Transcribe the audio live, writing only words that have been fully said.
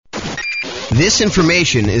This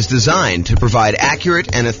information is designed to provide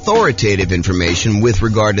accurate and authoritative information with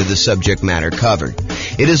regard to the subject matter covered.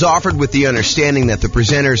 It is offered with the understanding that the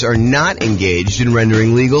presenters are not engaged in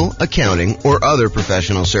rendering legal, accounting, or other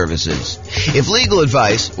professional services. If legal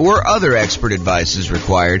advice or other expert advice is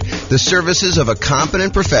required, the services of a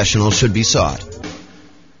competent professional should be sought.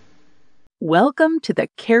 Welcome to the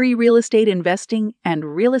Carey Real Estate Investing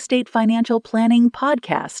and Real Estate Financial Planning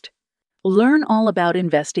podcast. Learn all about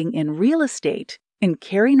investing in real estate in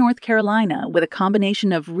Carey, North Carolina, with a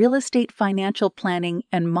combination of real estate financial planning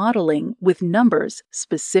and modeling with numbers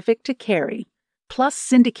specific to Carey, plus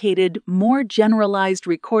syndicated, more generalized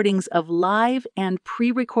recordings of live and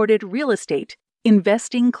pre-recorded real estate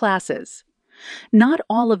investing classes, not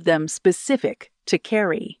all of them specific to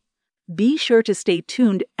Carey. Be sure to stay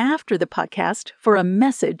tuned after the podcast for a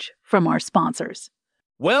message from our sponsors.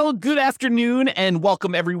 Well, good afternoon and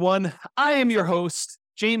welcome, everyone. I am your host,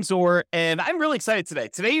 James Orr, and I'm really excited today.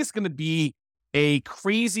 Today is going to be a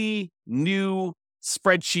crazy new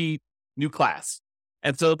spreadsheet, new class.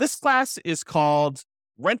 And so this class is called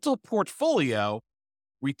Rental Portfolio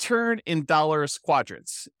Return in Dollars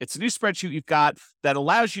Quadrants. It's a new spreadsheet you've got that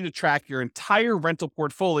allows you to track your entire rental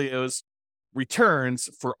portfolio's returns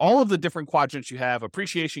for all of the different quadrants you have: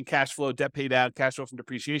 appreciation, cash flow, debt paid out, cash flow from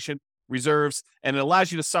depreciation, reserves, and it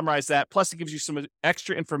allows you to summarize that. Plus, it gives you some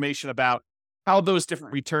extra information about how those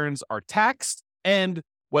different returns are taxed and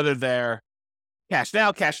whether they're cash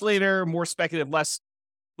now, cash later, more speculative, less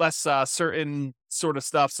certain sort of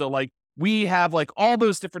stuff. So like we have like all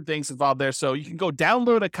those different things involved there. So you can go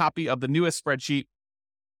download a copy of the newest spreadsheet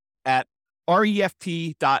at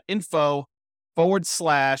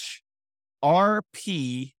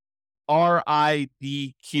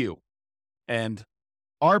refp.info/RPRIDQ. And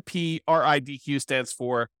RPRIDQ stands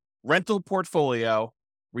for Rental Portfolio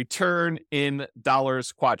Return in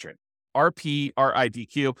Dollars Quadrant.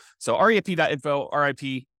 RPRIDQ. So refp.info,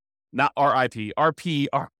 RIP, not RIP,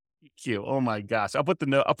 RPRIDQ. Oh my gosh. I'll put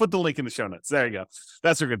the link in the show notes. There you go.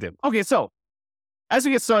 That's what we're gonna do. Okay, so as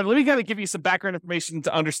we get started, let me kind of give you some background information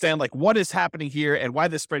to understand like what is happening here and why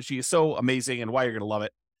this spreadsheet is so amazing and why you're gonna love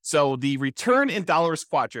it. So the Return in Dollars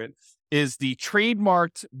Quadrant is the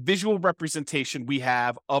trademarked visual representation we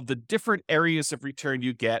have of the different areas of return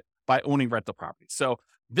you get by owning rental property. So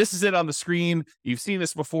this is it on the screen. You've seen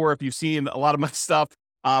this before if you've seen a lot of my stuff,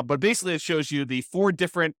 but basically it shows you the 4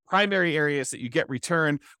 different primary areas that you get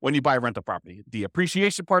return when you buy a rental property. The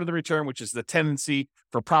appreciation part of the return, which is the tendency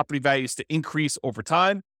for property values to increase over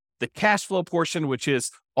time. The cash flow portion, which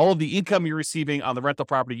is all of the income you're receiving on the rental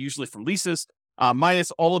property, usually from leases, minus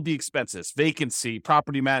all of the expenses: vacancy,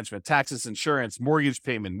 property management, taxes, insurance, mortgage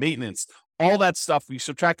payment, maintenance, all that stuff. We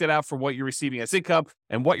subtract it out from what you're receiving as income,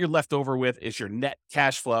 and what you're left over with is your net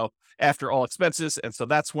cash flow after all expenses. And so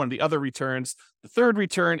that's one of the other returns. The third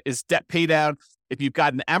return is debt pay down. If you've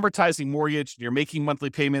got an amortizing mortgage, you're making monthly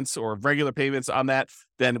payments or regular payments on that,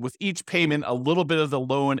 then with each payment, a little bit of the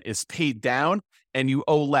loan is paid down and you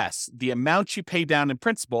owe less. The amount you pay down in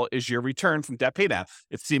principal is your return from debt pay down.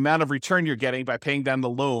 It's the amount of return you're getting by paying down the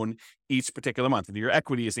loan each particular month, and your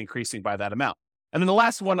equity is increasing by that amount. And then the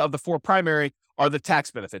last one of the 4 primary are the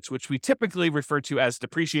tax benefits, which we typically refer to as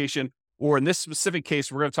depreciation, or in this specific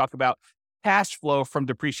case, we're going to talk about cash flow from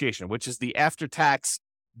depreciation, which is the after-tax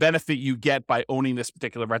benefit you get by owning this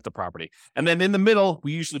particular rental property. And then in the middle,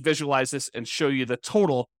 we usually visualize this and show you the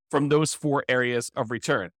total from those 4 areas of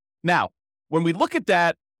return. Now, when we look at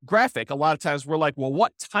that graphic, a lot of times we're like, well,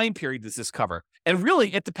 what time period does this cover? And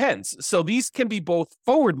really, it depends. So these can be both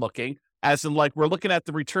forward-looking, as in like we're looking at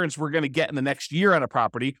the returns we're going to get in the next year on a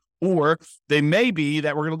property, or they may be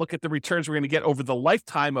that we're going to look at the returns we're going to get over the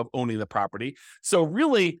lifetime of owning the property. So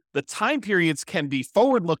really, the time periods can be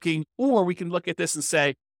forward-looking, or we can look at this and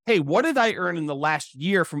say, hey, what did I earn in the last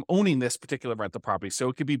year from owning this particular rental property? So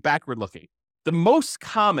it could be backward-looking. The most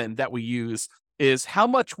common that we use is how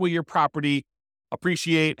much will your property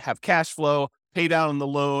appreciate, have cash flow, pay down on the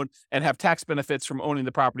loan, and have tax benefits from owning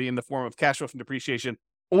the property in the form of cash flow from depreciation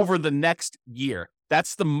over the next year.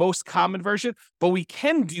 That's the most common version, but we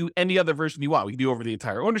can do any other version you want. We can do over the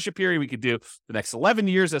entire ownership period. We could do the next 11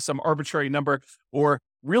 years as some arbitrary number, or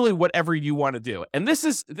really whatever you want to do. And this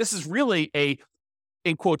is really a,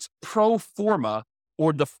 in quotes, pro forma,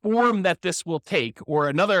 or the form that this will take, or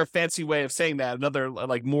another fancy way of saying that, another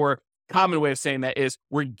like more common way of saying that is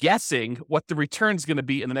we're guessing what the return is going to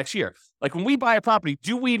be in the next year. Like when we buy a property,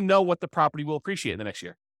 do we know what the property will appreciate in the next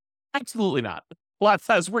year? Absolutely not. A lot of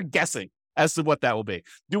times we're guessing as to what that will be.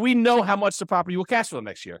 Do we know how much the property will cash flow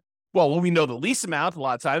next year? Well, when we know the lease amount, a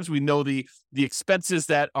lot of times we know the expenses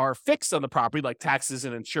that are fixed on the property, like taxes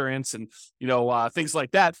and insurance and, things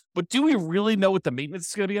like that. But do we really know what the maintenance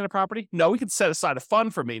is going to be on the property? No, we can set aside a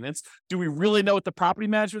fund for maintenance. Do we really know what the property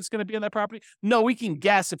management is going to be on that property? No, we can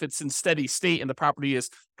guess if it's in steady state and the property is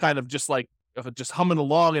kind of just humming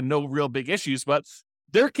along and no real big issues. But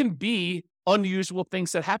there can be unusual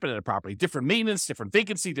things that happen in a property, different maintenance, different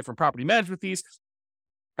vacancy, different property management fees.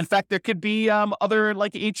 In fact, there could be other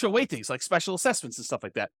like HOA things, like special assessments and stuff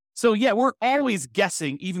like that. So yeah, we're always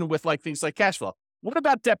guessing, even with like things like cash flow. What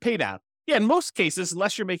about debt pay down? Yeah, in most cases,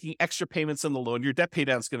 unless you're making extra payments on the loan, your debt pay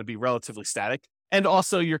down is going to be relatively static. And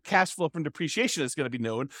also your cash flow from depreciation is going to be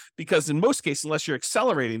known because in most cases, unless you're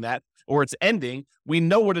accelerating that or it's ending, we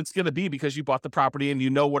know what it's going to be because you bought the property and you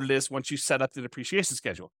know what it is once you set up the depreciation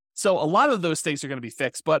schedule. So a lot of those things are going to be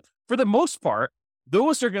fixed, but for the most part,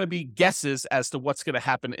 those are going to be guesses as to what's going to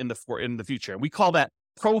happen in the future. And we call that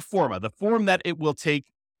pro forma, the form that it will take.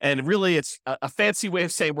 And really, it's a fancy way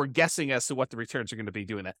of saying we're guessing as to what the returns are going to be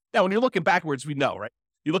doing that. Now, when you're looking backwards, we know, right?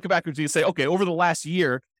 You look backwards and you say, okay, over the last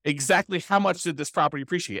year, exactly how much did this property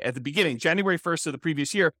appreciate? At the beginning, January 1st of the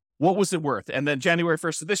previous year, what was it worth? And then January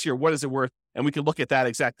 1st of this year, what is it worth? And we can look at that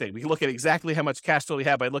exact thing. We can look at exactly how much cash flow we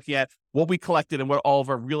have by looking at what we collected and what all of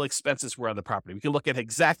our real expenses were on the property. We can look at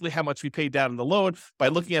exactly how much we paid down in the loan by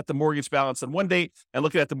looking at the mortgage balance on one date and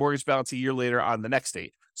looking at the mortgage balance a year later on the next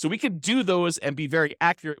date. So we can do those and be very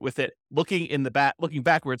accurate with it, looking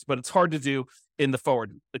backwards, but it's hard to do in the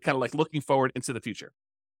forward, kind of like looking forward into the future.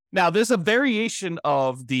 Now, there's a variation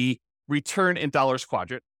of the return in dollars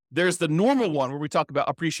quadrant. There's the normal one where we talk about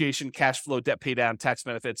appreciation, cash flow, debt pay down, tax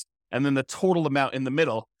benefits, and then the total amount in the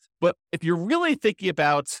middle. But if you're really thinking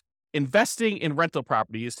about investing in rental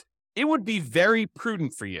properties, it would be very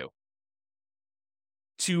prudent for you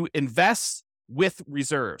to invest with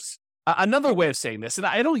reserves. Another way of saying this, and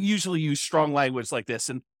I don't usually use strong language like this,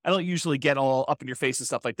 and I don't usually get all up in your face and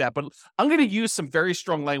stuff like that, but I'm going to use some very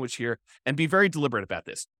strong language here and be very deliberate about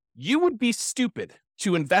this. You would be stupid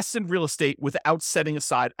to invest in real estate without setting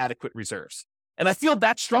aside adequate reserves. And I feel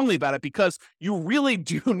that strongly about it because you really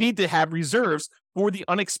do need to have reserves for the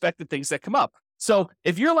unexpected things that come up. So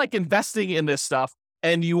if you're like investing in this stuff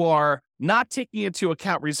and you are not taking into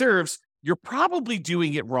account reserves, you're probably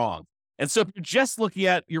doing it wrong. And so if you're just looking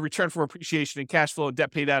at your return from appreciation and cash flow,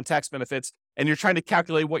 debt pay down, tax benefits, and you're trying to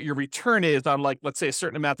calculate what your return is on, like, let's say a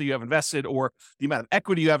certain amount that you have invested or the amount of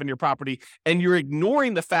equity you have in your property, and you're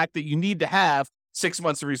ignoring the fact that you need to have 6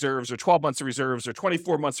 months of reserves or 12 months of reserves or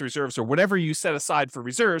 24 months of reserves or whatever you set aside for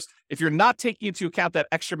reserves, if you're not taking into account that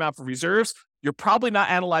extra amount for reserves, you're probably not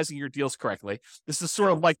analyzing your deals correctly. This is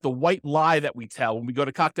sort of like the white lie that we tell when we go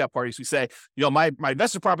to cocktail parties. We say, my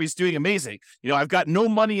investment property is doing amazing. I've got no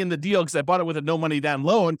money in the deal because I bought it with a no money down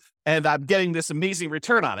loan and I'm getting this amazing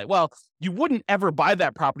return on it. Well, you wouldn't ever buy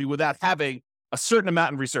that property without having a certain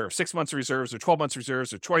amount in reserve, 6 months of reserves or 12 months of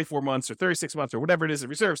reserves or 24 months or 36 months or whatever it is in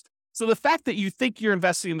reserves. So the fact that you think you're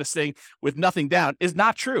investing in this thing with nothing down is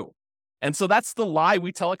not true. And so that's the lie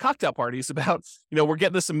we tell at cocktail parties about, we're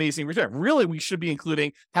getting this amazing return. Really, we should be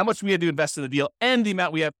including how much we had to invest in the deal and the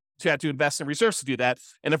amount we have to invest in reserves to do that.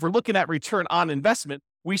 And if we're looking at return on investment,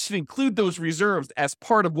 we should include those reserves as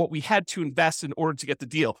part of what we had to invest in order to get the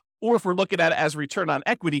deal. Or if we're looking at it as return on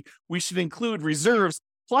equity, we should include reserves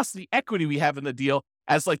plus the equity we have in the deal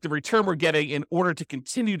as like the return we're getting in order to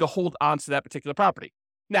continue to hold on to that particular property.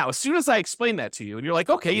 Now, as soon as I explain that to you and you're like,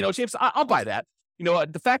 okay, James, I'll buy that.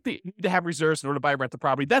 The fact that you need to have reserves in order to buy a rental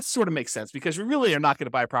property, that sort of makes sense because you really are not going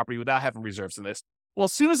to buy a property without having reserves in this. Well,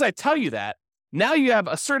 as soon as I tell you that, now you have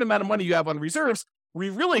a certain amount of money you have on reserves,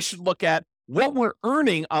 we really should look at what we're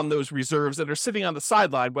earning on those reserves that are sitting on the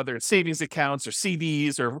sideline, whether it's savings accounts or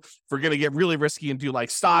CDs, or if we're going to get really risky and do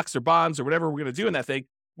like stocks or bonds or whatever we're going to do in that thing,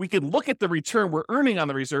 we can look at the return we're earning on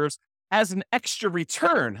the reserves as an extra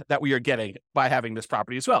return that we are getting by having this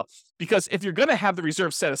property as well. Because if you're going to have the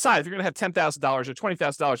reserve set aside, if you're going to have $10,000 or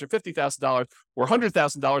 $20,000 or $50,000 or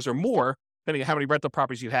 $100,000 or more, depending on how many rental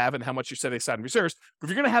properties you have and how much you're setting aside in reserves, but if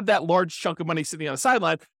you're going to have that large chunk of money sitting on the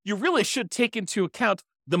sideline, you really should take into account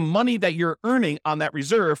the money that you're earning on that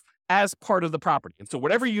reserve as part of the property. And so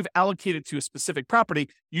whatever you've allocated to a specific property,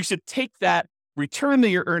 you should take that return that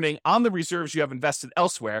you're earning on the reserves you have invested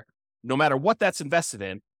elsewhere, no matter what that's invested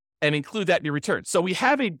in, and include that in your return. So we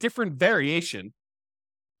have a different variation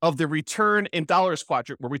of the return in dollars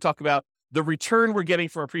quadrant where we talk about the return we're getting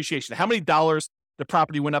from appreciation. How many dollars the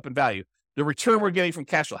property went up in value? The return we're getting from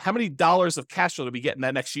cash flow. How many dollars of cash flow do we get in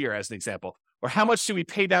that next year, as an example? Or how much do we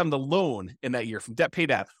pay down the loan in that year from debt pay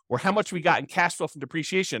down? Or how much we got in cash flow from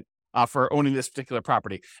depreciation? for owning this particular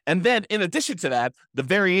property. And then in addition to that, the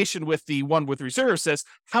variation with the one with reserves says,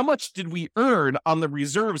 how much did we earn on the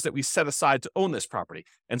reserves that we set aside to own this property?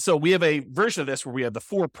 And so we have a version of this where we have the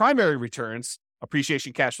 4 primary returns: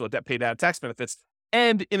 appreciation, cash flow, debt paid down, tax benefits.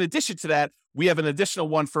 And in addition to that, we have an additional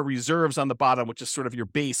one for reserves on the bottom, which is sort of your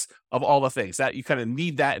base of all the things that you kind of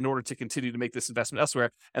need that in order to continue to make this investment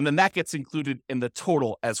elsewhere. And then that gets included in the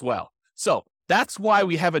total as well. So that's why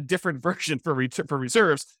we have a different version for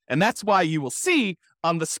reserves. And that's why you will see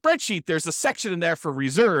on the spreadsheet, there's a section in there for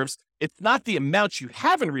reserves. It's not the amount you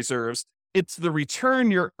have in reserves. It's the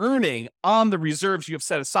return you're earning on the reserves you have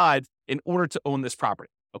set aside in order to own this property.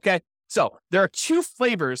 Okay. So there are 2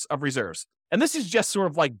 flavors of reserves. And this is just sort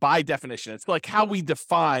of like by definition. It's like how we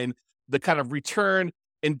define the kind of return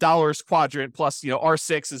in dollars quadrant plus,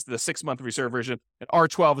 R6 is the 6-month reserve version and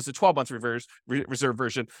R12 is the 12-month reserve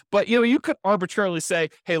version. But, you could arbitrarily say,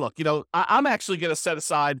 hey, look, I'm actually going to set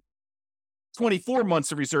aside 24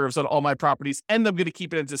 months of reserves on all my properties, and I'm going to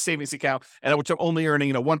keep it into a savings account, and which I'm only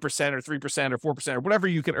earning, 1% or 3% or 4% or whatever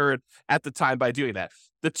you can earn at the time by doing that.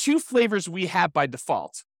 The 2 flavors we have by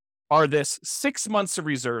default are this 6 months of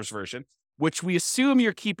reserves version, which we assume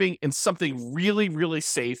you're keeping in something really, really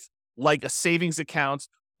safe, like a savings account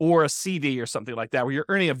or a CD or something like that, where you're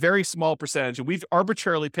earning a very small percentage. And we've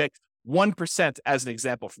arbitrarily picked 1% as an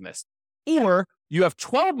example from this. Or you have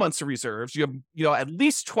 12 months of reserves. You have, at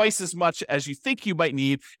least twice as much as you think you might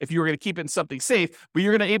need if you were going to keep it in something safe, but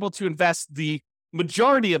you're going to be able to invest the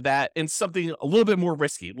majority of that in something a little bit more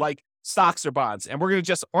risky, like stocks or bonds. And we're going to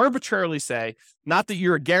just arbitrarily say, not that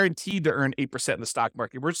you're guaranteed to earn 8% in the stock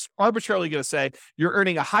market. We're just arbitrarily going to say you're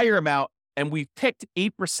earning a higher amount. And we picked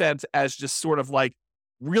 8% as just sort of like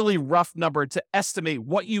really rough number to estimate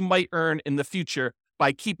what you might earn in the future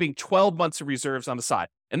by keeping 12 months of reserves on the side.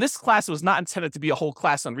 And this class was not intended to be a whole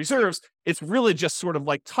class on reserves. It's really just sort of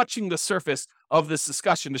like touching the surface of this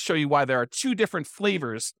discussion to show you why there are 2 different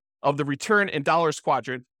flavors of the return in dollars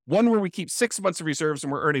quadrant. One where we keep 6 months of reserves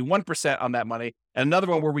and we're earning 1% on that money, and another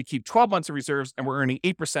one where we keep 12 months of reserves and we're earning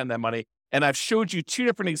 8% on that money. And I've showed you 2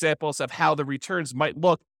 different examples of how the returns might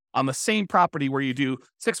look on the same property where you do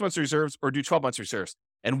 6 months of reserves or do 12 months of reserves.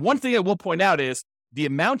 And one thing I will point out is the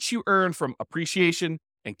amount you earn from appreciation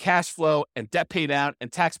and cash flow and debt pay down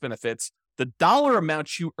and tax benefits, the dollar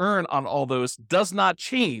amount you earn on all those does not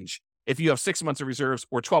change if you have 6 months of reserves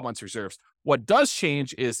or 12 months of reserves. What does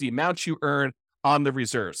change is the amount you earn on the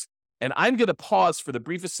reserves. And I'm going to pause for the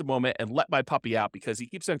briefest moment and let my puppy out because he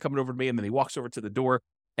keeps on coming over to me and then he walks over to the door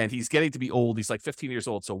and he's getting to be old. He's like 15 years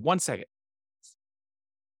old. So 1 second.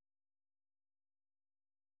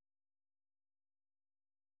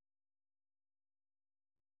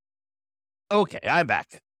 Okay, I'm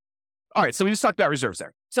back. All right, so we just talked about reserves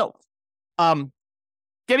there. So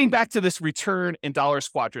getting back to this return in dollars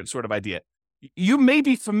quadrant sort of idea, you may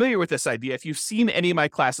be familiar with this idea if you've seen any of my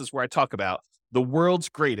classes where I talk about the world's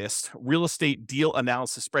greatest real estate deal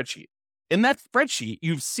analysis spreadsheet. In that spreadsheet,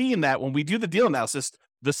 you've seen that when we do the deal analysis,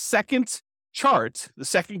 the second chart, the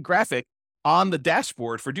second graphic on the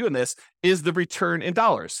dashboard for doing this is the return in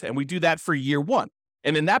dollars. And we do that for year 1.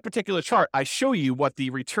 And in that particular chart, I show you what the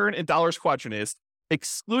return in dollars quadrant is,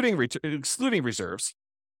 excluding reserves.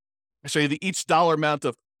 I show you each dollar amount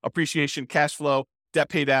of appreciation, cash flow, debt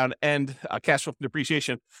pay down, and cash flow from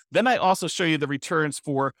depreciation. Then I also show you the returns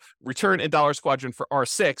for return in dollars quadrant for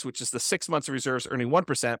R6, which is the 6 months of reserves earning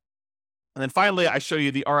 1%. And then finally, I show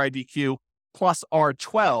you the RIDQ plus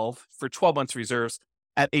R12 for 12 months reserves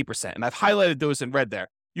at 8%. And I've highlighted those in red there.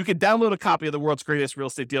 You can download a copy of the world's greatest real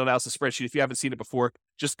estate deal analysis spreadsheet. If you haven't seen it before,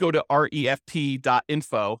 just go to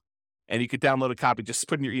refp.info and you can download a copy. Just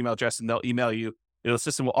put in your email address and they'll email you. The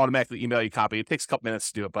system will automatically email you a copy. It takes a couple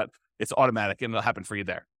minutes to do it, but it's automatic and it'll happen for you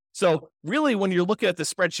there. So really, when you're looking at the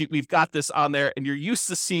spreadsheet, we've got this on there and you're used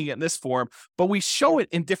to seeing it in this form, but we show it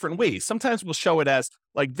in different ways. Sometimes we'll show it as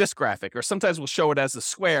like this graphic, or sometimes we'll show it as a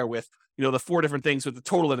square with, the 4 different things with the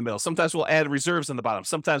total in the middle. Sometimes we'll add reserves on the bottom.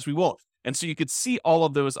 Sometimes we won't. And so you could see all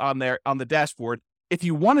of those on there on the dashboard. If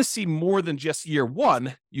you want to see more than just year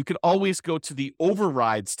 1, you can always go to the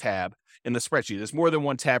overrides tab in the spreadsheet. There's more than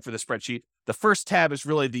one tab for the spreadsheet. The first tab is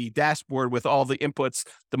really the dashboard with all the inputs,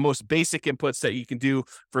 the most basic inputs that you can do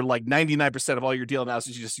for like 99% of all your deal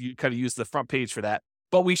analysis. You kind of use the front page for that.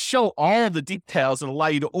 But we show all of the details and allow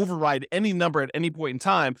you to override any number at any point in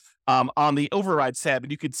time on the overrides tab.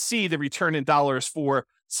 And you could see the return in dollars for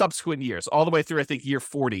subsequent years, all the way through, I think, year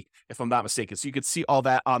 40, if I'm not mistaken. So you could see all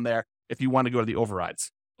that on there if you want to go to the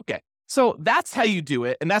overrides. Okay, so that's how you do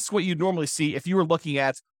it. And that's what you normally see if you were looking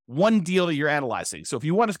at one deal that you're analyzing. So if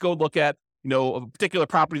you want to go look at a particular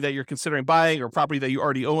property that you're considering buying or a property that you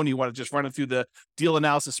already own, you want to just run it through the deal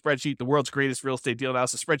analysis spreadsheet, the world's greatest real estate deal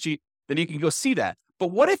analysis spreadsheet, then you can go see that. But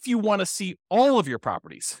what if you want to see all of your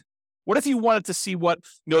properties? What if you wanted to see what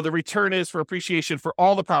the return is for appreciation for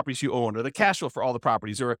all the properties you own, or the cash flow for all the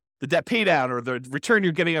properties, or the debt pay down, or the return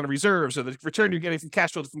you're getting on reserves, or the return you're getting from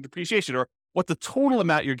cash flow from depreciation, or what the total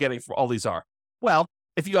amount you're getting for all these are? Well,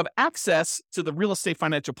 if you have access to the real estate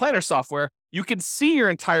financial planner software, you can see your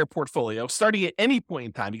entire portfolio starting at any point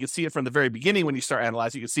in time. You can see it from the very beginning when you start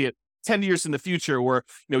analyzing. You can see it 10 years in the future, or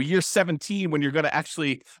year 17 when you're going to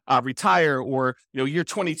actually retire, or year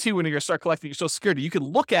 22 when you're going to start collecting your Social Security. You can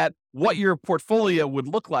look at what your portfolio would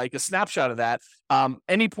look like, a snapshot of that,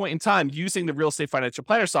 any point in time using the real estate financial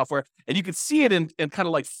planner software, and you can see it in kind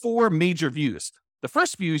of like 4 major views. The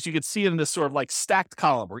first view is you can see it in this sort of like stacked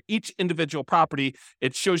column where each individual property,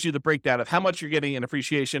 it shows you the breakdown of how much you're getting in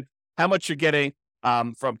appreciation, how much you're getting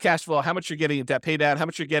from cash flow, how much you're getting in debt pay down, how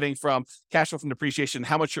much you're getting from cash flow from depreciation,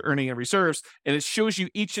 how much you're earning in reserves. And it shows you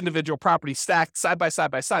each individual property stacked side by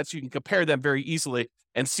side so you can compare them very easily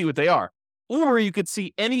and see what they are. Or you could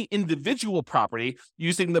see any individual property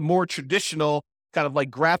using the more traditional kind of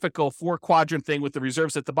like graphical 4-quadrant thing with the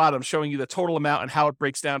reserves at the bottom, showing you the total amount and how it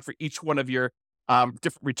breaks down for each one of your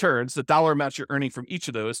different returns, the dollar amounts you're earning from each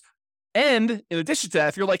of those. And in addition to that,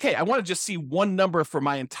 if you're like, hey, I want to just see one number for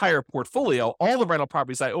my entire portfolio, all the rental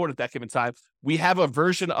properties I own at that given time, we have a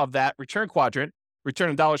version of that return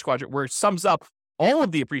in dollars quadrant, where it sums up all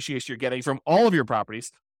of the appreciation you're getting from all of your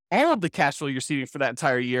properties, all of the cash flow you're receiving for that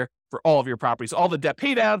entire year for all of your properties, all the debt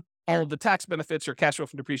pay down, all of the tax benefits or cash flow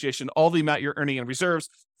from depreciation, all the amount you're earning in reserves,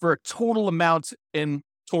 for a total amount in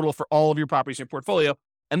total for all of your properties in your portfolio.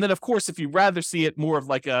 And then, of course, if you'd rather see it more of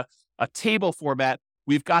like a table format,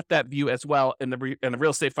 we've got that view as well in the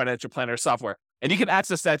Real Estate Financial Planner software. And you can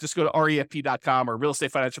access that. Just go to refp.com or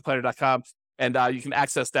realestatefinancialplanner.com, and you can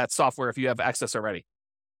access that software if you have access already.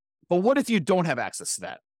 But what if you don't have access to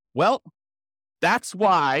that? Well, that's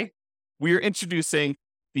why we are introducing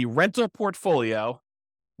the rental portfolio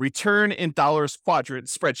return in dollars quadrant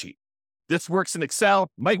spreadsheet. This works in Excel,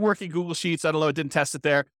 might work in Google Sheets. I don't know. I didn't test it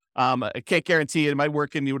there. I can't guarantee it might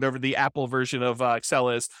work in whatever the Apple version of Excel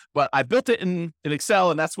is, but I built it in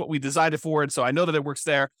Excel, and that's what we designed it for. And so I know that it works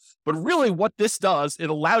there. But really what this does, it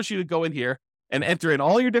allows you to go in here and enter in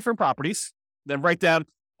all your different properties, then write down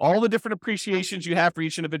all the different appreciations you have for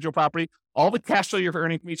each individual property, all the cash flow you're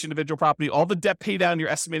earning from each individual property, all the debt pay down you're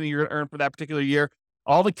estimating you're going to earn for that particular year,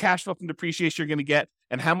 all the cash flow from depreciation you're going to get,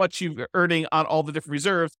 and how much you're earning on all the different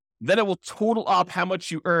reserves. Then it will total up how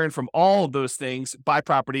much you earn from all of those things by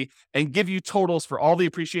property and give you totals for all the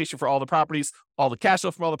appreciation for all the properties, all the cash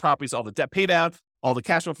flow from all the properties, all the debt pay down, all the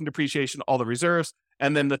cash flow from depreciation, all the reserves,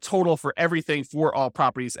 and then the total for everything for all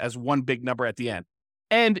properties as one big number at the end.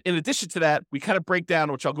 And in addition to that, we kind of break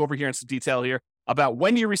down, which I'll go over here in some detail here, about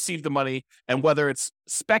when you receive the money and whether it's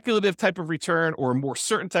speculative type of return or a more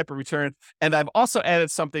certain type of return. And I've also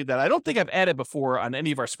added something that I don't think I've added before on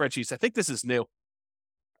any of our spreadsheets. I think this is new.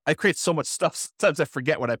 I create so much stuff, sometimes I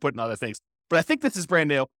forget what I put in other things, but I think this is brand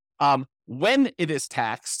new. When it is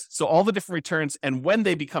taxed, so all the different returns and when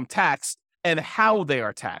they become taxed and how they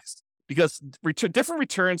are taxed, because different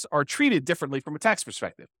returns are treated differently from a tax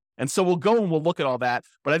perspective. And so we'll go and we'll look at all that,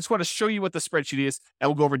 but I just want to show you what the spreadsheet is and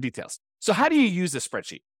we'll go over details. So how do you use this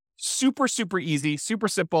spreadsheet? Super, super easy, super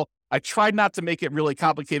simple. I tried not to make it really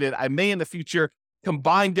complicated. I may in the future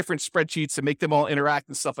combine different spreadsheets and make them all interact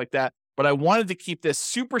and stuff like that. But I wanted to keep this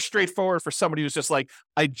super straightforward for somebody who's just like,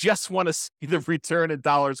 I just want to see the return in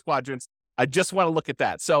dollars quadrants. I just want to look at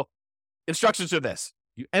that. So instructions are this.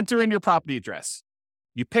 You enter in your property address.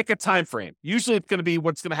 You pick a time frame. Usually it's going to be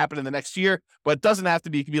what's going to happen in the next year, but it doesn't have to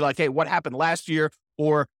be. It can be like, hey, what happened last year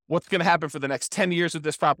or what's going to happen for the next 10 years with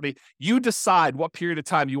this property. You decide what period of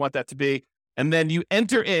time you want that to be. And then you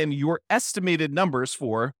enter in your estimated numbers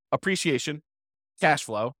for appreciation, cash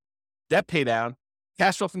flow, debt pay down,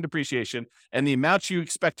 cash flow from depreciation, and the amount you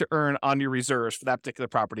expect to earn on your reserves for that particular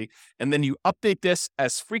property. And then you update this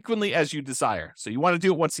as frequently as you desire. So you want to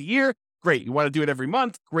do it once a year? Great. You want to do it every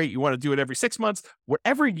month? Great. You want to do it every 6 months?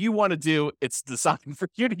 Whatever you want to do, it's designed for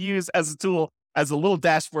you to use as a tool, as a little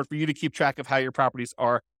dashboard for you to keep track of how your properties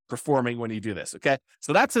are performing when you do this. Okay.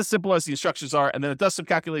 So that's as simple as the instructions are. And then it does some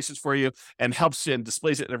calculations for you and helps you and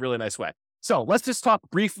displays it in a really nice way. So let's just talk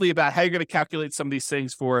briefly about how you're going to calculate some of these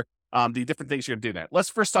things for the different things you're going to do there. Let's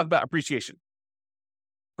first talk about appreciation.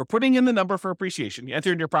 For putting in the number for appreciation, you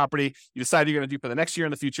enter in your property, you decide you're going to do for the next year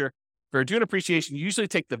in the future. For doing appreciation, you usually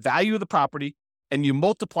take the value of the property and you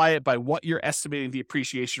multiply it by what you're estimating the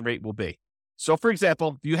appreciation rate will be. So for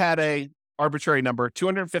example, if you had a arbitrary number,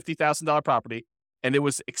 $250,000 property, and it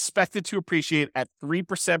was expected to appreciate at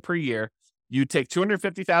 3% per year, you take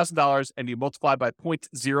 $250,000 and you multiply by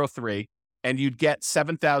 0.03, and you'd get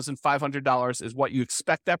 $7,500 is what you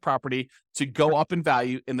expect that property to go up in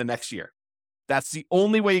value in the next year. That's the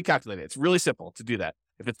only way you calculate it. It's really simple to do that.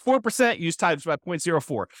 If it's 4%, you use times by 0.04. If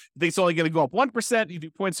you think it's only going to go up 1%, you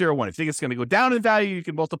do 0.01. If you think it's going to go down in value, you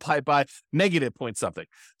can multiply it by negative point something.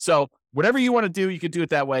 So whatever you want to do, you can do it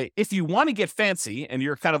that way. If you want to get fancy and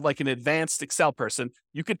you're kind of like an advanced Excel person,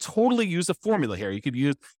 you could totally use a formula here. You could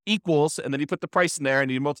use equals, and then you put the price in there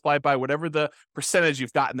and you multiply it by whatever the percentage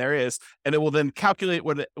you've gotten there is, and it will then calculate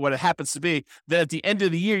what it happens to be. Then at the end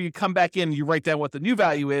of the year, you come back in and you write down what the new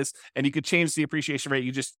value is, and you could change the appreciation rate.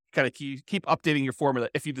 You just kind of keep updating your formula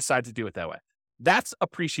if you decide to do it that way. That's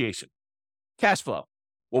appreciation. Cash flow.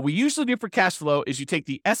 What we usually do for cash flow is you take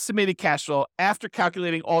the estimated cash flow after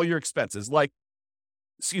calculating all your expenses, like,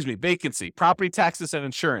 vacancy, property taxes and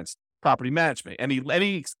insurance, property management,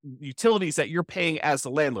 any utilities that you're paying as the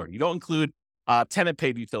landlord. You don't include tenant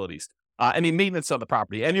paid utilities, any maintenance on the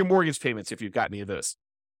property, and your mortgage payments if you've got any of those.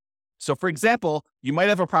 So for example, you might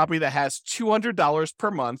have a property that has $200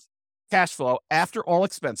 per month cash flow after all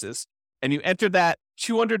expenses, and you enter that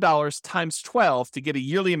 $200 times 12 to get a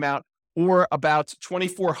yearly amount, or about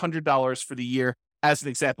 $2,400 for the year as an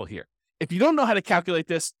example here. If you don't know how to calculate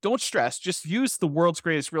this, don't stress. Just use the world's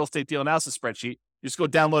greatest real estate deal analysis spreadsheet. Just go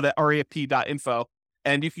download at refp.info,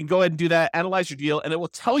 and you can go ahead and do that, analyze your deal, and it will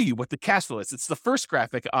tell you what the cash flow is. It's the first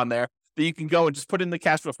graphic on there that you can go and just put in the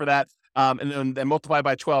cash flow for that, and then multiply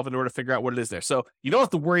by 12 in order to figure out what it is there. So you don't have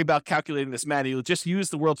to worry about calculating this manually. Just use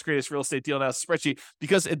the world's greatest real estate deal analysis spreadsheet,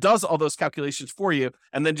 because it does all those calculations for you,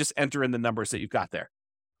 and then just enter in the numbers that you've got there.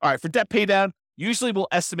 All right, for debt pay down, usually we'll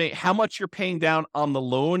estimate how much you're paying down on the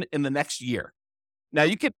loan in the next year. Now,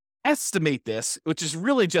 you can estimate this, which is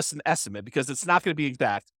really just an estimate because it's not going to be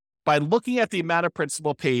exact, by looking at the amount of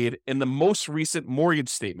principal paid in the most recent mortgage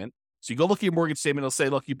statement. So you go look at your mortgage statement, it'll say,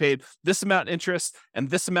 look, you paid this amount in interest and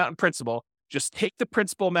this amount in principal. Just take the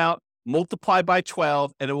principal amount, multiply by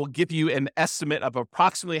 12, and it will give you an estimate of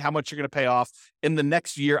approximately how much you're going to pay off in the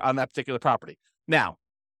next year on that particular property. Now,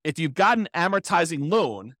 if you've got an amortizing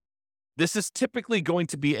loan, this is typically going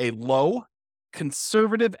to be a low,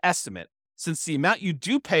 conservative estimate, since the amount you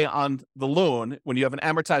do pay on the loan when you have an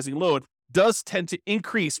amortizing loan does tend to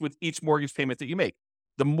increase with each mortgage payment that you make.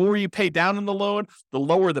 The more you pay down on the loan, the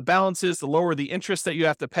lower the balance is, the lower the interest that you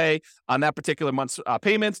have to pay on that particular month's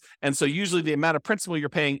payments. And so usually the amount of principal you're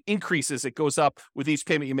paying increases. It goes up with each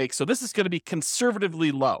payment you make. So this is going to be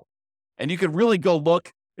conservatively low. And you can really go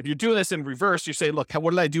look. If you're doing this in reverse, you say, look,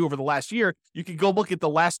 what did I do over the last year? You can go look at the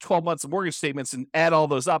last 12 months of mortgage statements and add all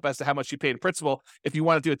those up as to how much you paid in principal if you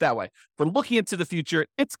want to do it that way. For looking into the future,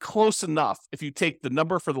 it's close enough if you take the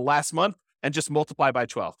number for the last month and just multiply by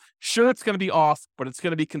 12. Sure, it's going to be off, but it's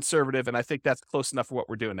going to be conservative, and I think that's close enough for what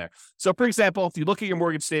we're doing there. So, for example, if you look at your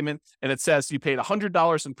mortgage statement and it says you paid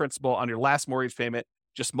 $100 in principal on your last mortgage payment,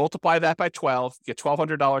 just multiply that by 12, get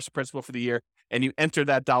 $1,200 in principal for the year, and you enter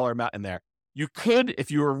that dollar amount in there. You could,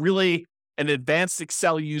 if you were really an advanced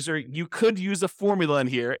Excel user, you could use a formula in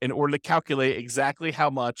here in order to calculate exactly how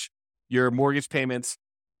much your mortgage payments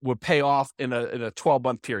would pay off in a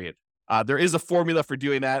 12-month period. There is a formula for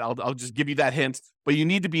doing that. I'll just give you that hint, but you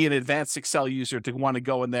need to be an advanced Excel user to want to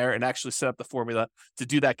go in there and actually set up the formula to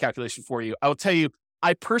do that calculation for you. I will tell you,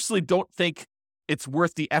 I personally don't think it's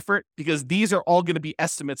worth the effort because these are all going to be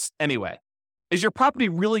estimates anyway. Is your property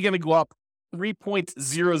really going to go up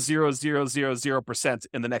 3.00000%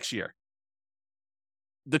 in the next year?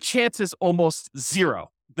 The chance is almost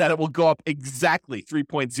zero that it will go up exactly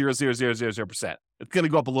 3.00000%. It's going to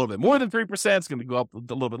go up a little bit more than 3%. It's going to go up a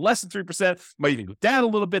little bit less than 3%. Might even go down a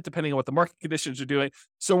little bit depending on what the market conditions are doing.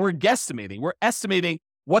 So we're guesstimating. We're estimating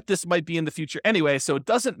what this might be in the future anyway. So it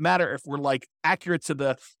doesn't matter if we're like accurate to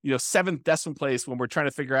the seventh decimal place when we're trying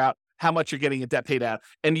to figure out how much you're getting in debt pay down.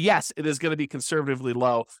 And yes, it is going to be conservatively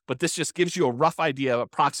low, but this just gives you a rough idea of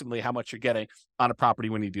approximately how much you're getting on a property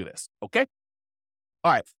when you do this. Okay.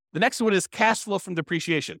 All right. The next one is cash flow from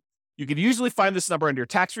depreciation. You can usually find this number on your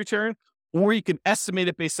tax return, or you can estimate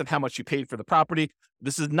it based on how much you paid for the property.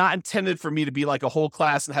 This is not intended for me to be like a whole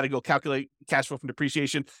class and how to go calculate cash flow from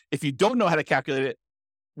depreciation. If you don't know how to calculate it,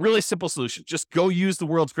 really simple solution. Just go use the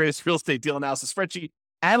world's greatest real estate deal analysis spreadsheet.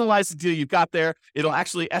 Analyze the deal you've got there. It'll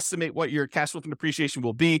actually estimate what your cash flow from depreciation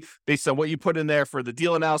will be based on what you put in there for the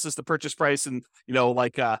deal analysis, the purchase price, and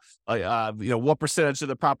what percentage of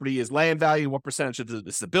the property is land value, what percentage of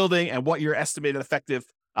is the building, and what your estimated effective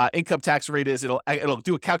income tax rate is. It'll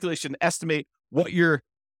do a calculation, estimate what your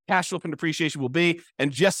cash flow from depreciation will be,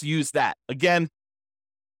 and just use that. Again,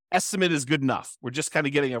 estimate is good enough. We're just kind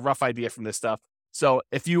of getting a rough idea from this stuff. So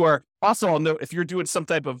if you are also, I'll note, if you're doing some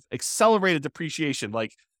type of accelerated depreciation,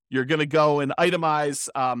 like you're going to go and itemize,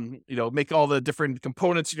 make all the different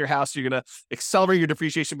components in your house. You're going to accelerate your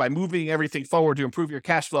depreciation by moving everything forward to improve your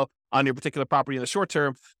cash flow on your particular property in the short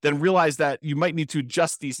term. Then realize that you might need to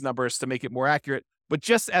adjust these numbers to make it more accurate, but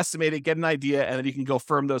just estimate it, get an idea, and then you can go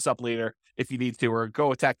firm those up later if you need to, or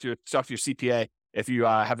go talk to your CPA if you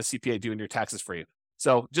have a CPA doing your taxes for you.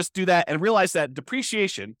 So just do that and realize that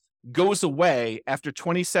depreciation goes away after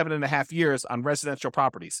 27 and a half years on residential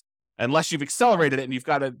properties, unless you've accelerated it and you've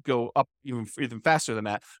got to go up even faster than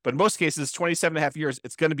that. But in most cases, 27 and a half years,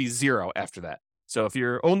 it's going to be zero after that. So if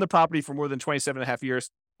you own the property for more than 27 and a half years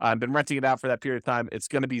and been renting it out for that period of time, it's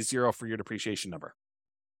going to be zero for your depreciation number.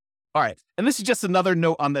 All right. And this is just another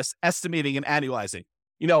note on this estimating and annualizing.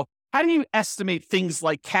 How do you estimate things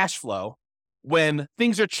like cash flow when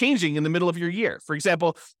things are changing in the middle of your year? For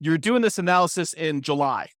example, you're doing this analysis in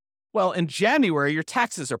July. Well, in January, your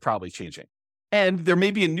taxes are probably changing. And there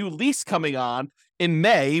may be a new lease coming on in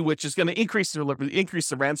May, which is going to increase the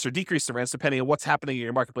rents or decrease the rents, depending on what's happening in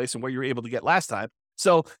your marketplace and what you were able to get last time.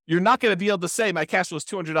 So you're not going to be able to say my cash flow is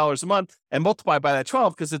 $200 a month and multiply by that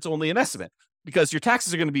 12 because it's only an estimate. Because your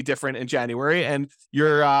taxes are going to be different in January, and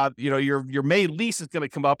your May lease is going to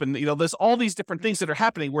come up, and there's all these different things that are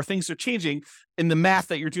happening where things are changing in the math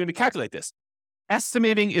that you're doing to calculate this.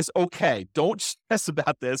 Estimating is okay. Don't stress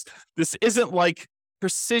about this. This isn't like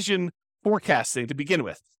precision forecasting to begin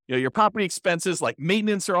with. Your property expenses like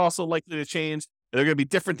maintenance are also likely to change. They're going to be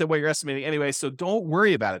different than what you're estimating anyway. So don't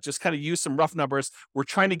worry about it. Just kind of use some rough numbers. We're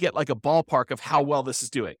trying to get like a ballpark of how well this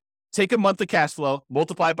is doing. Take a month of cash flow,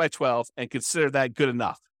 multiply it by 12, and consider that good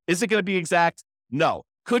enough. Is it going to be exact? No.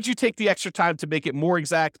 Could you take the extra time to make it more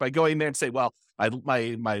exact by going there and say, well,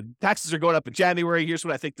 my taxes are going up in January. Here's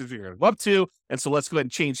what I think they're going to go up to. And so let's go ahead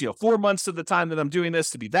and change, 4 months of the time that I'm doing this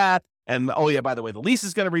to be that. And oh yeah, by the way, the lease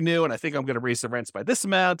is going to renew, and I think I'm going to raise the rents by this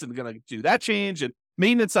amount and going to do that change. And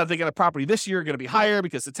maintenance, I think on a property this year going to be higher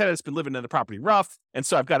because the tenant's been living in the property rough. And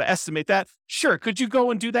so I've got to estimate that. Sure. Could you go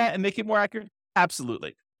and do that and make it more accurate?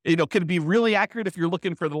 Absolutely. Could it be really accurate if you're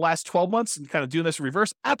looking for the last 12 months and kind of doing this in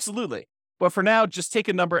reverse? Absolutely. But for now, just take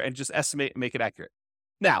a number and just estimate and make it accurate.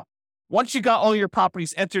 Now, once you got all your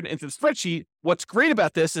properties entered into the spreadsheet, what's great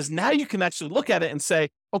about this is now you can actually look at it and say,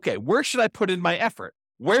 okay, where should I put in my effort?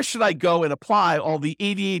 Where should I go and apply all the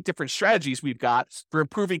 88 different strategies we've got for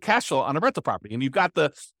improving cash flow on a rental property? And you've got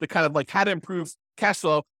the kind of like how to improve cash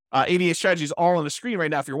flow 88 strategies all on the screen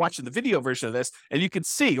right now if you're watching the video version of this, and you can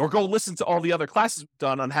see or go listen to all the other classes we've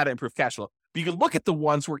done on how to improve cash flow. But you can look at the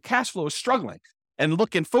ones where cash flow is struggling and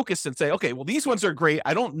look and focus and say, okay, well, these ones are great.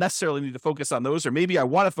 I don't necessarily need to focus on those, or maybe I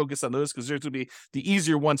want to focus on those because those will be the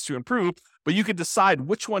easier ones to improve. But you can decide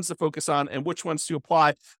which ones to focus on and which ones to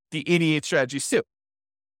apply the 88 strategies to.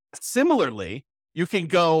 Similarly, you can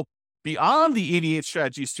go beyond the 88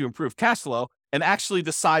 strategies to improve cash flow and actually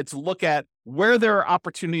decide to look at where there are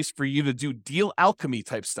opportunities for you to do deal alchemy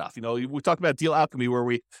type stuff. We talked about deal alchemy where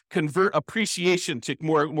we convert appreciation to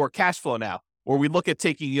more cash flow now, or we look at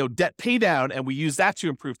taking, debt pay down and we use that to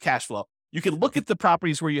improve cash flow. You can look at the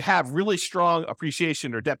properties where you have really strong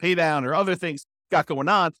appreciation or debt pay down or other things got going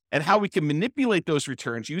on and how we can manipulate those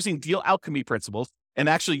returns using deal alchemy principles and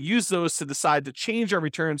actually use those to decide to change our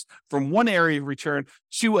returns from one area of return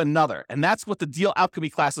to another. And that's what the deal alchemy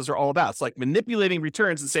classes are all about. It's like manipulating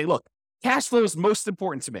returns and saying, look, cash flow is most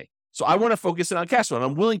important to me. So I want to focus in on cash flow, and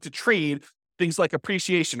I'm willing to trade things like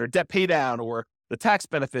appreciation or debt pay down or the tax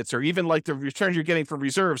benefits or even like the returns you're getting from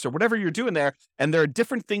reserves or whatever you're doing there. And there are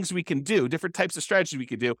different things we can do, different types of strategies we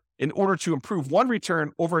can do in order to improve one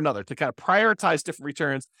return over another, to kind of prioritize different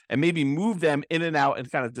returns and maybe move them in and out and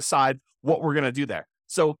kind of decide what we're going to do there.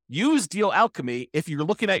 So use deal alchemy if you're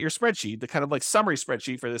looking at your spreadsheet, the kind of like summary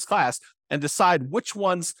spreadsheet for this class, and decide which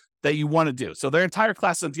ones that you want to do. So their entire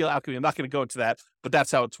class is on deal alchemy. I'm not going to go into that, but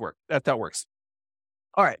that's how it's worked. That's how it works.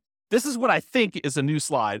 All right. This is what I think is a new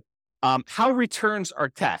slide. How returns are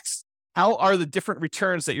taxed. How are the different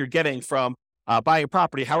returns that you're getting from buying a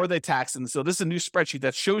property? How are they taxed? And so this is a new spreadsheet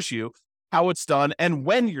that shows you how it's done and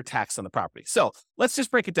when you're taxed on the property. So let's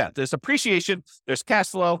just break it down. There's appreciation, there's cash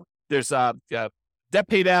flow, there's debt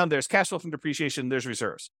pay down, there's cash flow from depreciation, there's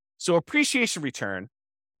reserves. So appreciation return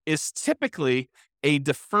is typically a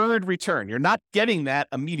deferred return. You're not getting that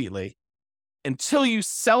immediately until you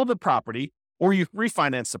sell the property or you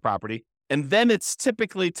refinance the property, and then it's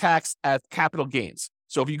typically taxed at capital gains.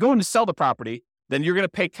 So if you go in to sell the property, then you're going to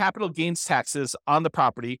pay capital gains taxes on the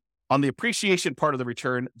property on the appreciation part of the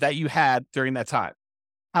return that you had during that time.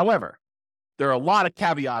 However, there are a lot of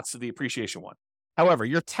caveats to the appreciation one. However,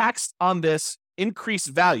 you're taxed on this increased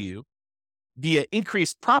value via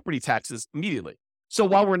increased property taxes immediately. So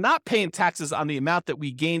while we're not paying taxes on the amount that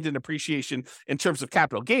we gained in appreciation in terms of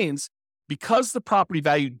capital gains, because the property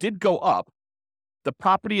value did go up, the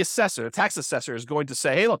property assessor, the tax assessor, is going to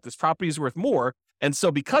say, hey, look, this property is worth more. And so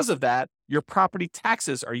because of that, your property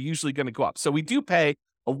taxes are usually going to go up. So we do pay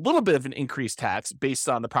a little bit of an increased tax based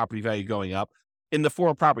on the property value going up in the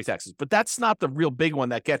form of property taxes. But that's not the real big one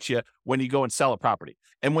that gets you when you go and sell a property.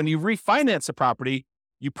 And when you refinance a property,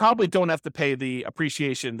 you probably don't have to pay the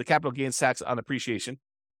appreciation, the capital gains tax on appreciation.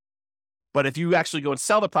 But if you actually go and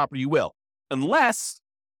sell the property, you will, unless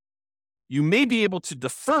you may be able to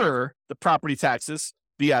defer the property taxes,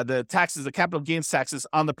 the taxes, the capital gains taxes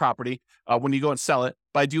on the property when you go and sell it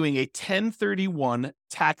by doing a 1031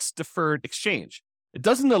 tax deferred exchange. It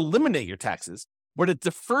doesn't eliminate your taxes, but it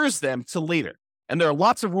defers them to later. And there are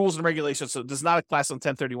lots of rules and regulations, so it does not a class on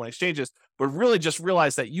 1031 exchanges, but really just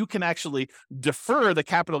realize that you can actually defer the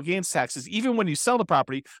capital gains taxes even when you sell the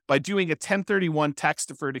property by doing a 1031 tax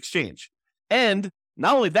deferred exchange. And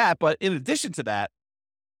not only that, but in addition to that,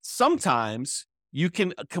 sometimes you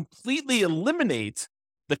can completely eliminate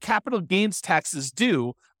the capital gains taxes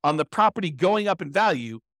due on the property going up in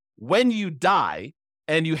value when you die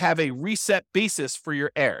and you have a reset basis for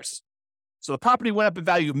your heirs. So the property went up in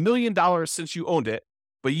value $1 million since you owned it,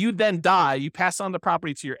 but you then die, you pass on the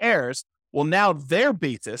property to your heirs. Well, now their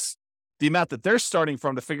basis, the amount that they're starting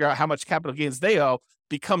from to figure out how much capital gains they owe,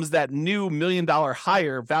 becomes that new $1 million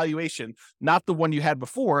higher valuation, not the one you had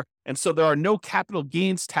before. And so there are no capital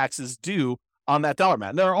gains taxes due on that dollar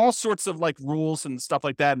amount. And there are all sorts of like rules and stuff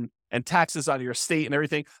like that and taxes on your estate and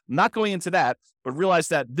everything. I'm not going into that, but realize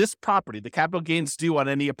that this property, the capital gains due on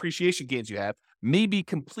any appreciation gains you have, may be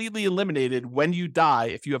completely eliminated when you die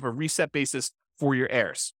if you have a reset basis for your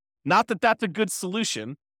heirs. Not that that's a good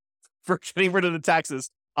solution for getting rid of the taxes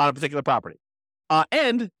on a particular property.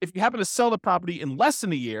 And if you happen to sell the property in less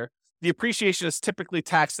than a year, the appreciation is typically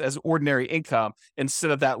taxed as ordinary income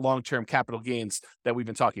instead of that long-term capital gains that we've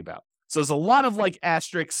been talking about. So there's a lot of like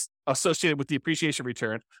asterisks associated with the appreciation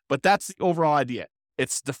return, but that's the overall idea.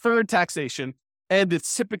 It's deferred taxation, and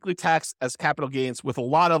it's typically taxed as capital gains with a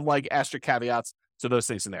lot of like asterisk caveats to those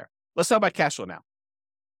things in there. Let's talk about cash flow now.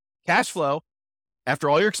 Cash flow, after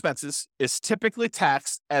all your expenses, is typically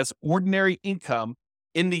taxed as ordinary income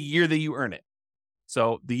in the year that you earn it.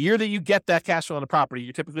 So the year that you get that cash flow on the property,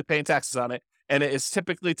 you're typically paying taxes on it, and it is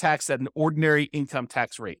typically taxed at an ordinary income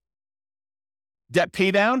tax rate. Debt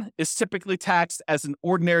paydown is typically taxed as an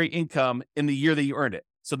ordinary income in the year that you earned it.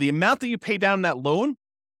 So the amount that you pay down that loan,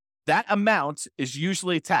 that amount is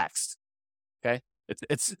usually taxed. Okay.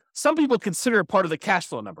 It's some people consider it part of the cash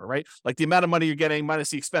flow number, right? Like the amount of money you're getting minus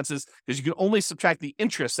the expenses, because you can only subtract the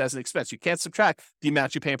interest as an expense. You can't subtract the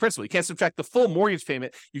amount you pay in principal. You can't subtract the full mortgage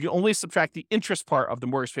payment. You can only subtract the interest part of the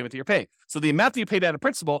mortgage payment that you're paying. So the amount that you pay down in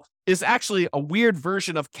principal is actually a weird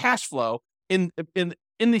version of cash flow in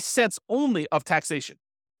the sense only of taxation.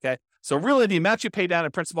 Okay. So really the amount you pay down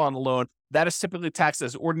in principal on the loan, that is typically taxed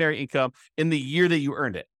as ordinary income in the year that you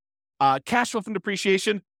earned it. Cash flow from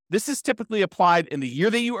depreciation, this is typically applied in the year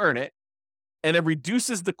that you earn it, and it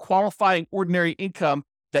reduces the qualifying ordinary income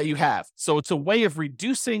that you have. So it's a way of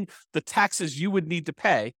reducing the taxes you would need to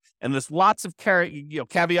pay. And there's lots of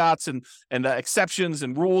caveats and exceptions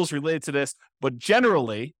and rules related to this. But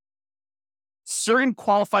generally, certain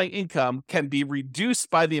qualifying income can be reduced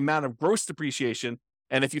by the amount of gross depreciation.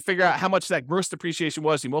 And if you figure out how much that gross depreciation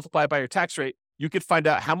was, you multiply it by your tax rate, you could find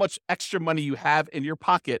out how much extra money you have in your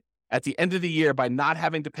pocket at the end of the year by not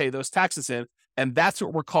having to pay those taxes in. And that's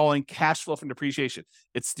what we're calling cash flow from depreciation.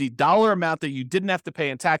 It's the dollar amount that you didn't have to pay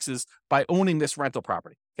in taxes by owning this rental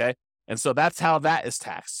property. Okay. And so that's how that is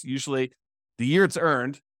taxed. Usually the year it's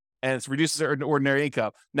earned, and it reduces an ordinary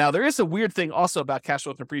income. Now, there is a weird thing also about cash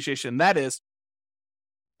flow from depreciation, and that is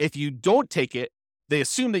if you don't take it, they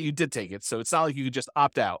assume that you did take it. So it's not like you could just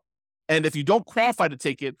opt out. And if you don't qualify to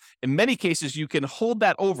take it, in many cases, you can hold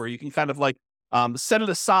that over. You can kind of like set it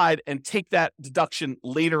aside and take that deduction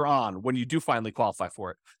later on when you do finally qualify for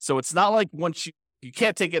it. So it's not like once you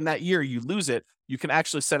can't take it in that year, you lose it. You can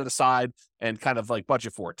actually set it aside and kind of like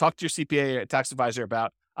budget for it. Talk to your CPA or tax advisor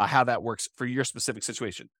about how that works for your specific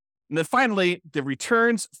situation. And then finally, the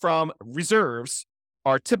returns from reserves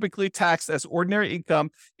are typically taxed as ordinary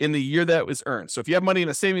income in the year that it was earned. So if you have money in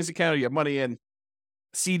a savings account, or you have money in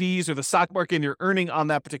CDs or the stock market, and you're earning on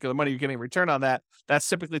that particular money, you're getting a return on that, that's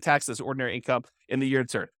typically taxed as ordinary income in the year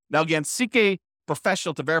it's earned. Now, again, seek a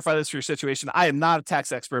professional to verify this for your situation. I am not a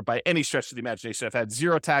tax expert by any stretch of the imagination. I've had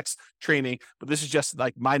zero tax training, but this is just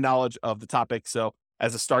like my knowledge of the topic. So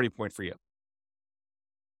as a starting point for you.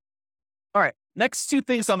 All right. Next two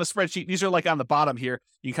things on the spreadsheet. These are like on the bottom here.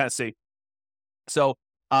 You can kind of see. So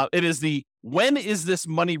it is the when is this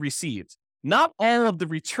money received? Not all of the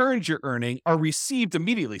returns you're earning are received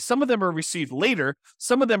immediately. Some of them are received later.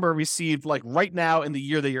 Some of them are received like right now in the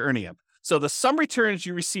year that you're earning them. So the some returns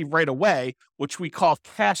you receive right away, which we call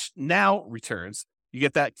cash now returns, you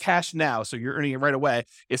get that cash now, so you're earning it right away,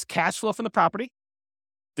 is cash flow from the property.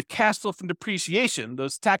 The cash flow from depreciation,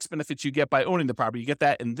 those tax benefits you get by owning the property, you get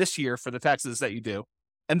that in this year for the taxes that you do.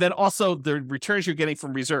 And then also the returns you're getting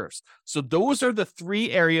from reserves. So those are the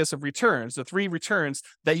three areas of returns, the three returns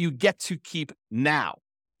that you get to keep now.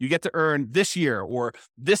 You get to earn this year or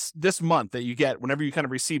this month that you get whenever you kind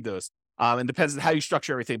of receive those. And depends on how you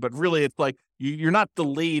structure everything. But really, it's like you're not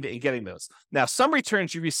delayed in getting those. Now, some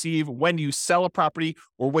returns you receive when you sell a property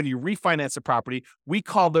or when you refinance a property, we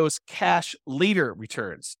call those cash later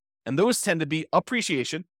returns. And those tend to be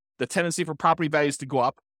appreciation, the tendency for property values to go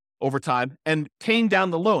up over time, and paying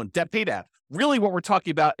down the loan, debt pay down. Really, what we're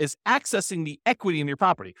talking about is accessing the equity in your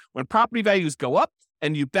property. When property values go up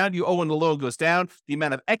and you owe and the loan goes down, the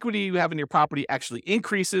amount of equity you have in your property actually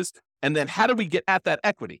increases. And then how do we get at that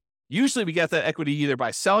equity? Usually we get that equity either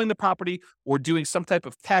by selling the property or doing some type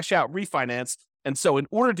of cash out refinance. And so in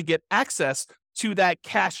order to get access to that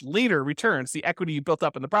cash later returns, the equity you built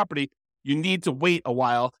up in the property, you need to wait a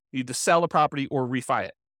while. You need to sell the property or refi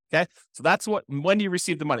it. Okay. So that's when you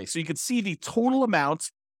receive the money. So you can see the total amount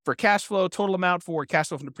for cash flow, total amount for cash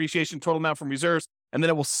flow from depreciation, total amount from reserves. And then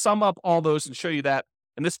it will sum up all those and show you that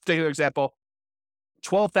in this particular example,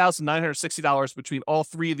 $12,960 between all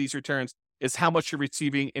three of these returns is how much you're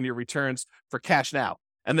receiving in your returns for cash now.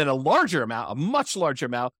 And then a much larger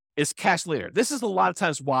amount is cash later. This is a lot of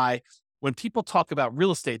times why when people talk about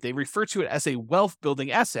real estate, they refer to it as a wealth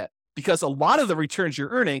building asset because a lot of the returns you're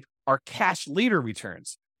earning are cash later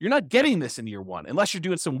returns. You're not getting this in year one unless you're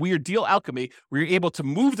doing some weird deal alchemy where you're able to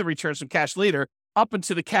move the returns from cash later up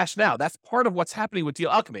into the cash now. That's part of what's happening with deal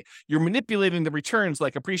alchemy. You're manipulating the returns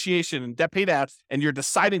like appreciation and debt paid out, and you're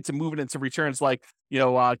deciding to move it into returns like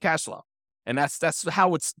cash flow. And that's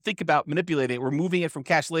how it's think about manipulating it. We're moving it from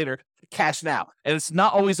cash later to cash now. And it's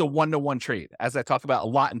not always a one-to-one trade, as I talk about a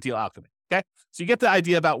lot in deal alchemy. Okay. So you get the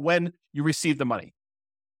idea about when you receive the money.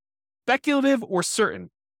 Speculative or certain.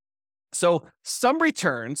 So some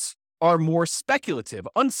returns are more speculative,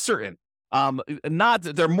 uncertain.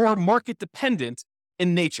 They're more market dependent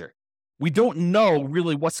in nature. We don't know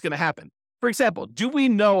really what's going to happen. For example, do we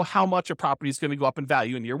know how much a property is going to go up in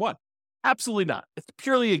value in year one? Absolutely not. It's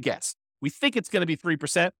purely a guess. We think it's going to be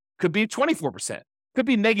 3%, could be 24%, could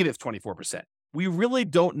be negative 24%. We really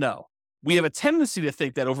don't know. We have a tendency to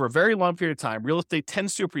think that over a very long period of time, real estate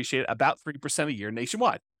tends to appreciate about 3% a year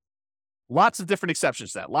nationwide. Lots of different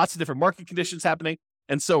exceptions to that, lots of different market conditions happening.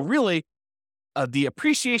 And so really, the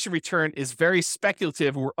appreciation return is very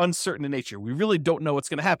speculative or uncertain in nature. We really don't know what's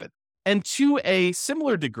going to happen. And to a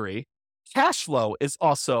similar degree, cash flow is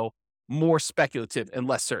also more speculative and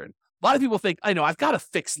less certain. A lot of people think, I know, I've got a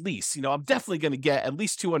fixed lease. I'm definitely going to get at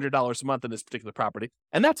least $200 a month in this particular property.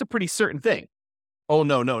 And that's a pretty certain thing. Oh,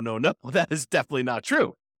 no. That is definitely not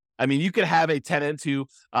true. I mean, you could have a tenant who,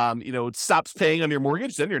 stops paying on your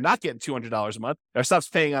mortgage, then you're not getting $200 a month, or stops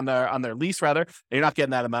paying on their lease rather, and you're not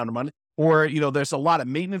getting that amount of money. Or, there's a lot of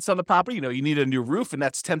maintenance on the property. You need a new roof and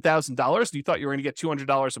that's $10,000 and you thought you were going to get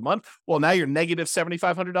 $200 a month. Well, now you're negative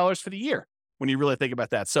 $7,500 for the year when you really think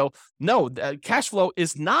about that. So no, cash flow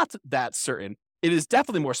is not that certain. It is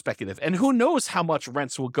definitely more speculative. And who knows how much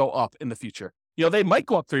rents will go up in the future. They might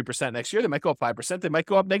go up 3% next year. They might go up 5%. They might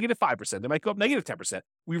go up negative 5%. They might go up negative 10%.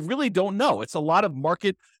 We really don't know. It's a lot of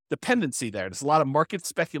market dependency there. There's a lot of market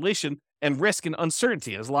speculation and risk and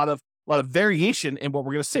uncertainty. There's a lot of variation in what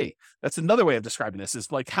we're going to see. That's another way of describing this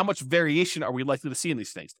is like how much variation are we likely to see in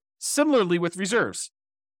these things? Similarly with reserves.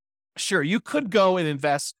 Sure, you could go and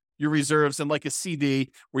invest your reserves in like a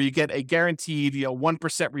CD where you get a guaranteed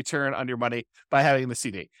 1% return on your money by having the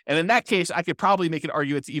CD. And in that case, I could probably make an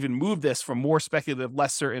argument to even move this from more speculative,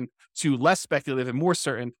 less certain to less speculative and more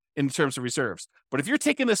certain in terms of reserves. But if you're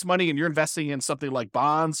taking this money and you're investing in something like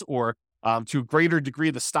bonds or to a greater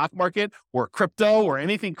degree the stock market or crypto or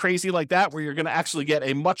anything crazy like that, where you're going to actually get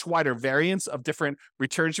a much wider variance of different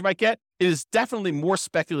returns you might get, it is definitely more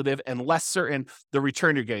speculative and less certain the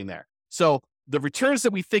return you're getting there. So the returns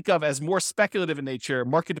that we think of as more speculative in nature,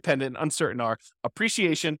 market dependent and uncertain are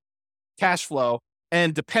appreciation, cash flow,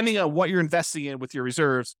 and depending on what you're investing in with your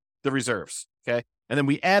reserves, the reserves. Okay. And then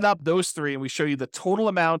we add up those three and we show you the total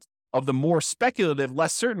amount of the more speculative,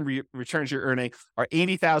 less certain returns you're earning are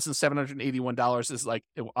 $80,781 is like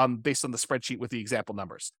based on the spreadsheet with the example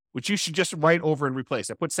numbers, which you should just write over and replace.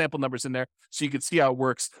 I put sample numbers in there so you can see how it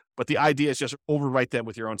works, but the idea is just overwrite them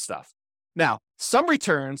with your own stuff. Now, some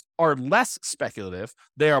returns are less speculative.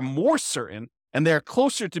 They are more certain, and they're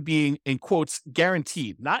closer to being, in quotes,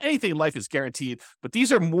 guaranteed. Not anything in life is guaranteed, but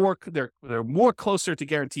these are more, they're more closer to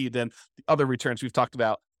guaranteed than the other returns we've talked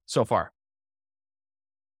about so far.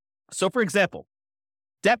 So, for example,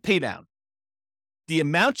 debt pay down. The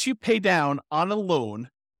amount you pay down on a loan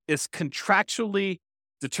is contractually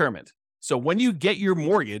determined. So when you get your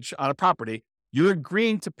mortgage on a property, you're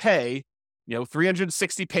agreeing to pay,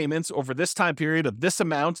 360 payments over this time period of this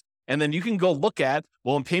amount. And then you can go look at,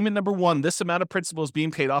 well, in payment number one, this amount of principal is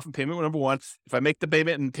being paid off in payment number one. If I make the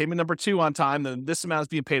payment in payment number two on time, then this amount is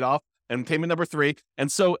being paid off in payment number three.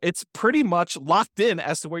 And so it's pretty much locked in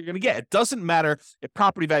as to what you're going to get. It doesn't matter if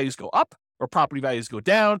property values go up or property values go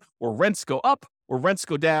down or rents go up or rents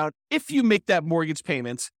go down. If you make that mortgage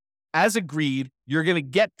payment as agreed, you're going to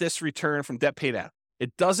get this return from debt pay down.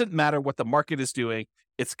 It doesn't matter what the market is doing.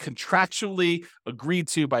 It's contractually agreed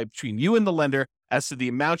to between you and the lender as to the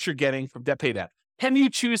amount you're getting from debt pay down. Can you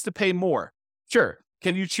choose to pay more? Sure.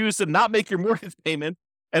 Can you choose to not make your mortgage payment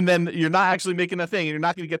and then you're not actually making a thing and you're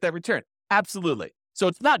not going to get that return? Absolutely. So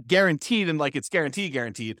it's not guaranteed and like it's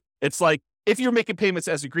guaranteed. It's like if you're making payments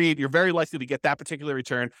as agreed, you're very likely to get that particular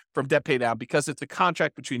return from debt pay down because it's a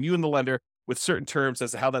contract between you and the lender with certain terms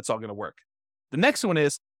as to how that's all going to work. The next one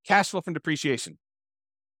is cash flow from depreciation.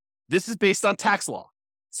 This is based on tax law.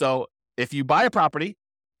 So if you buy a property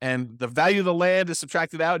and the value of the land is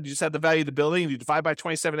subtracted out, and you just have the value of the building and you divide by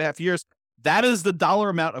 27 and a half years, that is the dollar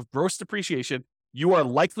amount of gross depreciation you are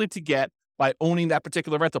likely to get by owning that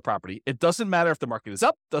particular rental property. It doesn't matter if the market is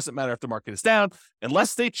up, doesn't matter if the market is down,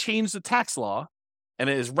 unless they change the tax law and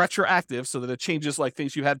it is retroactive so that it changes like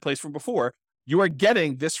things you had in place from before, you are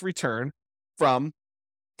getting this return from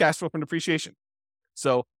cash flow from depreciation.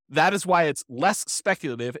 So that is why it's less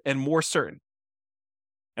speculative and more certain.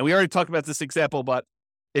 And we already talked about this example, but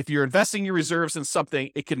if you're investing your reserves in something,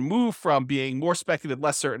 it can move from being more speculative,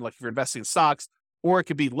 less certain, like if you're investing in stocks, or it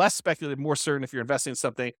could be less speculative, more certain if you're investing in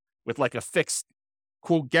something with like a fixed,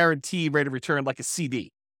 quote, guaranteed rate of return, like a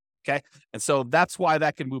CD. Okay. And so that's why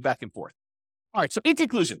that can move back and forth. All right. So in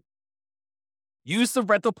conclusion, use the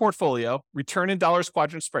rental portfolio return in dollars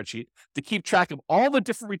quadrant spreadsheet to keep track of all the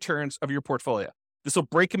different returns of your portfolio. This will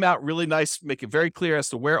break them out really nice, make it very clear as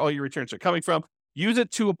to where all your returns are coming from. Use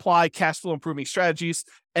it to apply cash flow improving strategies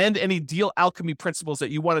and any deal alchemy principles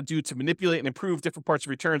that you want to do to manipulate and improve different parts of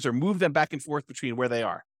returns or move them back and forth between where they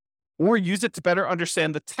are. Or use it to better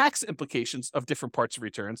understand the tax implications of different parts of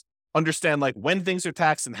returns, understand like when things are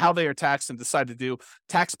taxed and how they are taxed, and decide to do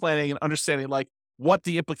tax planning and understanding like what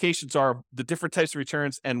the implications are of the different types of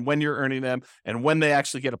returns and when you're earning them and when they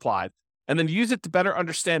actually get applied. And then use it to better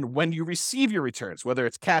understand when you receive your returns, whether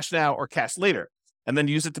it's cash now or cash later. And then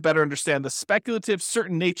use it to better understand the speculative,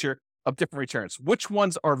 certain nature of different returns. Which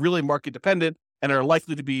ones are really market dependent and are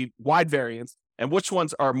likely to be wide variance, and which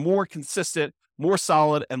ones are more consistent, more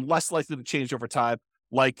solid, and less likely to change over time,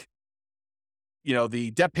 like,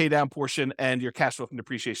 the debt pay down portion and your cash flow from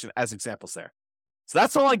depreciation as examples there. So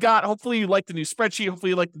that's all I got. Hopefully you like the new spreadsheet.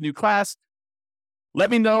 Hopefully you like the new class.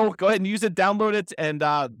 Let me know. Go ahead and use it, download it, and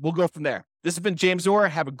we'll go from there. This has been James Orr.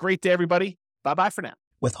 Have a great day, everybody. Bye-bye for now.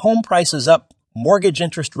 With home prices up, mortgage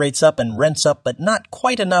interest rates up, and rents up, but not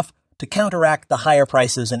quite enough to counteract the higher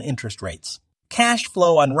prices and interest rates. Cash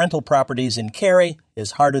flow on rental properties in Cary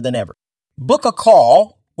is harder than ever. Book a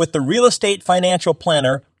call with the Real Estate Financial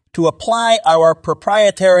Planner to apply our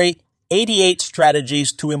proprietary 88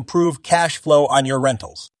 strategies to improve cash flow on your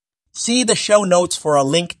rentals. See the show notes for a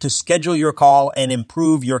link to schedule your call and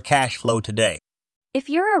improve your cash flow today. If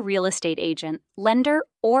you're a real estate agent, lender,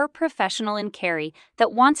 or professional in Cary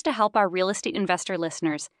that wants to help our real estate investor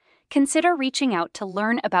listeners, consider reaching out to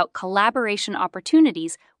learn about collaboration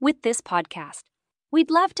opportunities with this podcast. We'd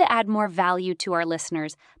love to add more value to our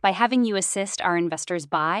listeners by having you assist our investors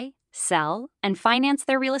buy, sell, and finance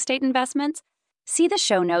their real estate investments. See the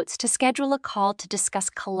show notes to schedule a call to discuss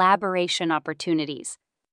collaboration opportunities.